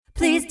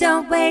Please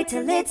don't wait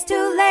till it's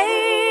too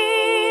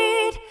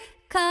late.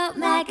 Call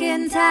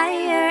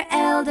McIntyre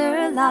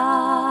Elder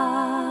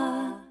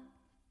Law.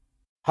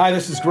 Hi,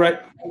 this is Greg.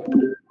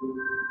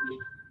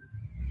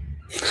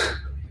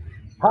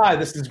 Hi,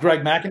 this is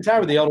Greg McIntyre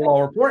with the Elder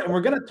Law Report, and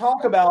we're going to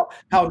talk about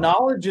how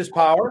knowledge is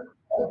power,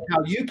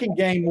 how you can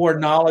gain more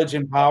knowledge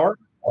and power,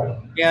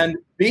 and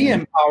be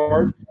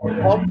empowered to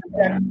help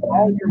protect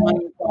all your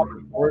money and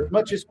property, or as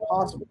much as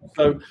possible.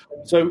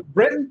 So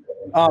Britton,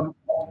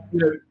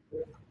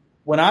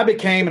 when I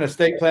became an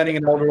estate planning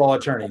and elder law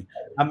attorney,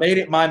 I made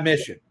it my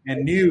mission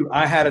and knew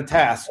I had a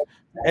task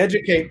to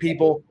educate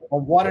people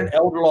on what an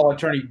elder law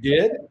attorney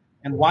did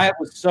and why it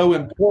was so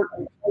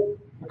important,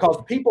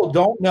 because people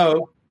don't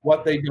know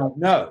what they don't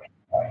know.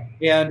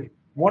 And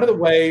one of the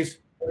ways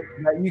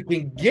that you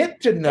can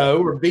get to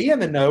know or be in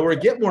the know or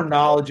get more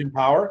knowledge and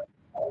power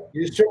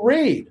is to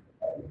read,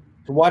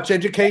 to watch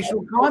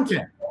educational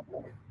content.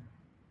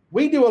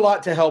 We do a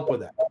lot to help with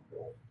that.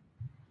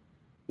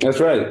 That's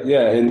right.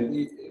 Yeah.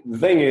 And the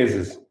thing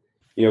is,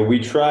 we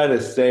try to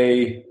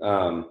say,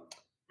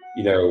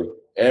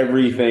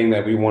 everything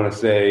that we want to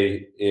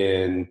say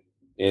in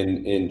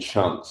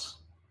chunks,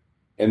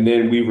 and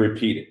then we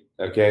repeat it.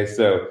 Okay.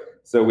 So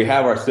we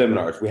have our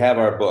seminars, we have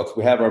our books,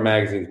 we have our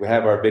magazines, we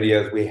have our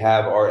videos, we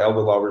have our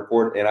elder law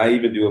report. And I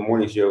even do a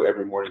morning show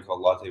every morning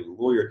called Latte with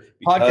a Lawyer.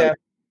 Podcast.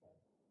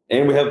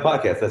 And we have a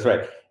podcast. That's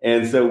right.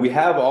 And so we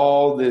have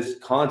all this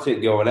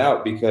content going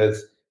out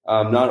because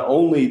not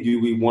only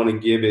do we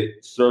want to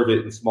serve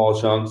it in small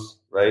chunks,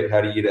 right?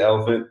 How to eat an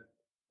elephant,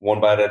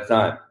 one bite at a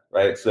time,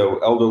 right? So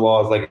elder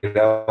law is like an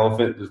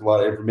elephant. There's a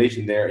lot of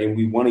information there, and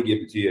we want to give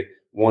it to you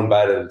one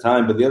bite at a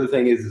time. But the other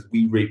thing is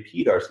we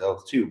repeat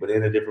ourselves too, but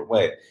in a different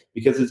way,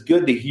 because it's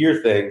good to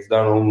hear things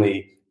not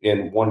only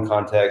in one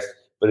context,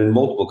 but in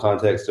multiple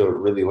contexts, so it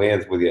really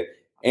lands with you.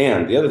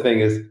 And the other thing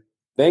is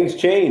things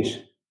change.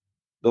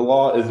 The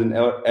law is an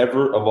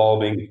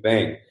ever-evolving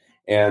thing.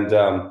 And,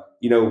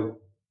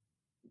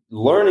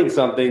 learning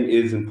something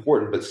is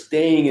important, but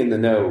staying in the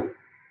know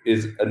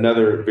is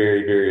another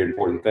very, very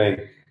important thing.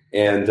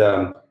 And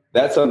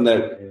that's something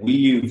that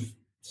we've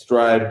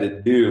strived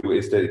to do,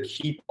 is to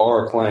keep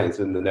our clients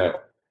in the know.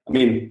 I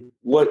mean,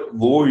 what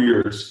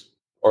lawyers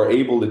are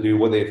able to do,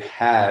 what they've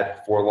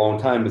had for a long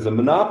time, is a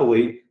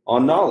monopoly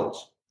on knowledge.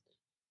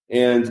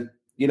 And,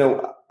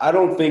 I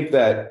don't think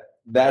that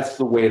that's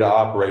the way to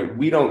operate.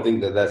 We don't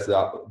think that that's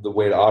the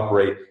way to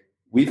operate.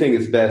 We think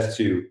it's best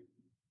to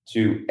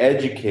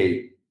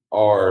educate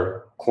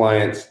our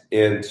clients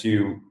and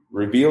to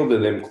reveal to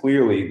them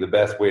clearly the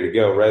best way to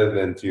go, rather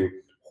than to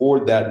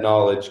hoard that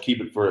knowledge,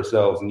 keep it for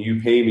ourselves, and you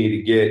pay me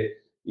to get,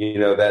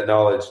 that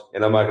knowledge,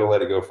 and I'm not going to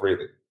let it go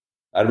freely.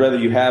 I'd rather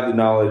you have the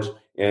knowledge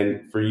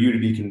and for you to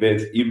be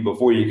convinced, even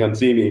before you come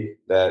see me,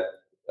 that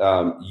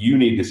you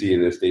need to see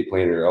an estate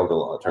planner or elder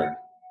law attorney.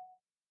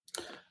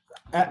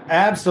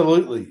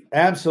 Absolutely.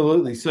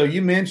 Absolutely. So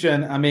you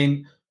mentioned,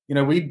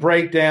 we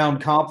break down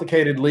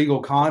complicated legal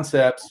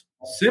concepts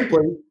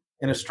simply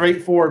in a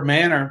straightforward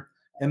manner,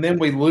 and then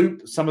we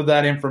loop some of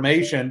that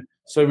information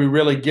so we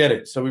really get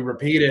it. So we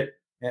repeat it,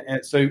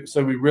 and so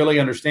we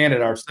really understand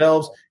it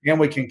ourselves, and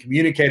we can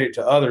communicate it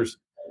to others.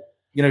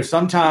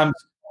 Sometimes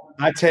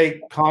I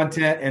take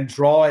content and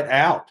draw it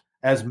out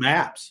as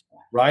maps,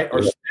 right,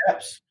 or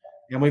steps,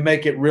 and we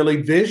make it really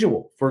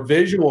visual for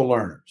visual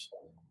learners.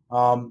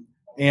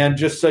 And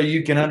just so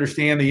you can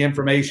understand the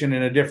information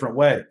in a different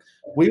way.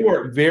 We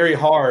work very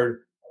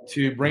hard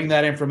to bring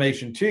that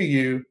information to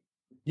you.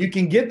 You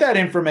can get that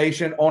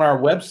information on our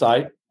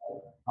website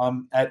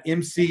at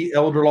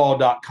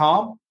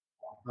mcelderlaw.com.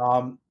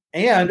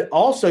 And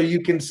also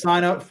you can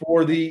sign up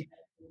for the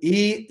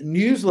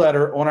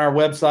e-newsletter on our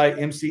website,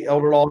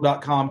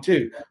 mcelderlaw.com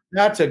too.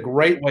 That's a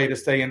great way to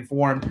stay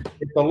informed.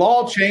 If the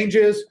law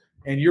changes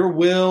and your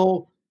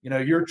will,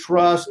 your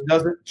trust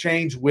doesn't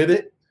change with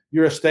it,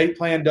 your estate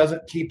plan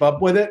doesn't keep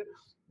up with it,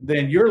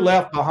 then you're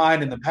left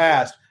behind in the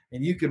past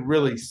and you could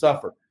really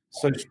suffer.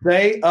 So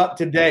stay up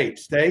to date,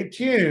 stay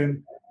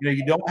tuned.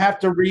 You don't have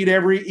to read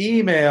every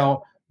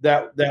email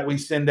that we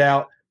send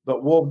out,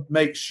 but we'll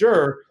make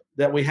sure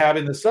that we have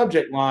in the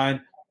subject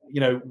line,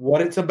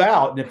 what it's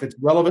about. And if it's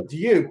relevant to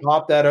you,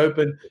 pop that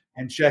open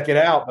and check it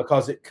out,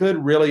 because it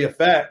could really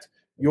affect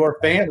your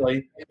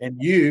family and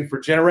you for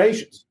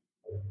generations.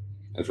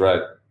 That's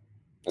right.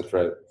 That's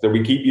right. So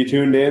we keep you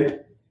tuned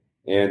in.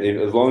 And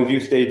as long as you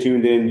stay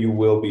tuned in, you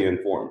will be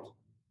informed.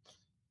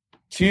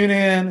 Tune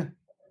in,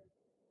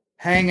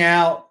 hang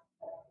out,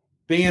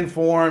 be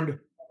informed,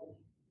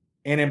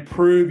 and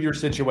improve your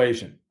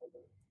situation.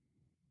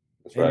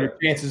 That's and right. your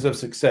chances of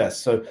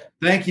success. So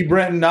thank you,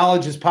 Brenton.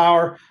 Knowledge is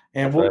power,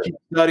 and That's we'll right. keep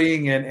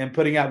studying and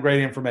putting out great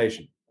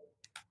information.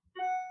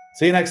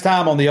 See you next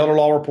time on the Elder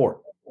Law Report.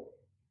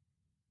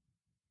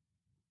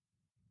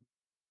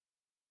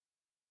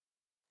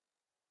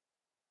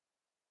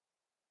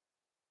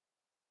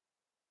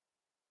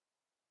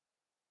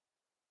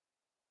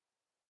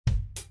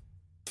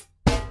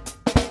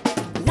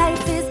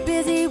 Life is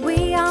busy,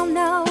 we all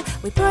know.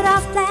 We put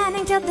off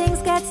planning till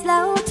things get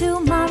slow.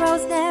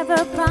 Tomorrow's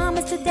never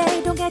promised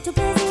today. Don't get too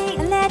busy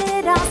and let it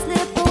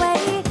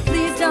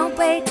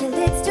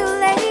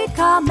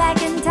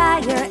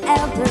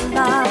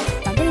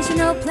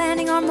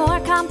planning or more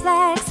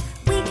complex,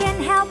 we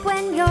can help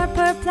when you're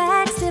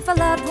perplexed. If a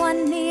loved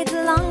one needs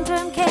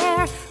long-term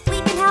care,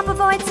 we can help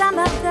avoid some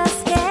of the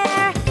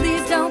scare.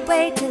 Please don't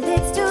wait till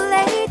it's too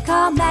late.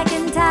 Call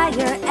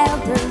McIntyre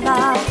Elder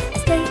Law.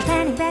 Estate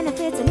planning,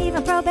 benefits, and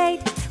even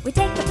probate. We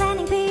take the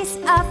planning piece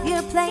off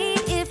your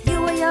plate. If you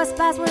or your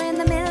spouse were in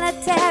the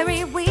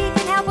military, we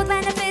can help with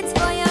benefits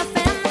for your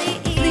family.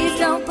 Please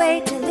don't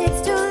wait till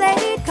it's too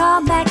late.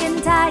 Call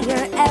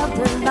McIntyre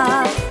Elder Law.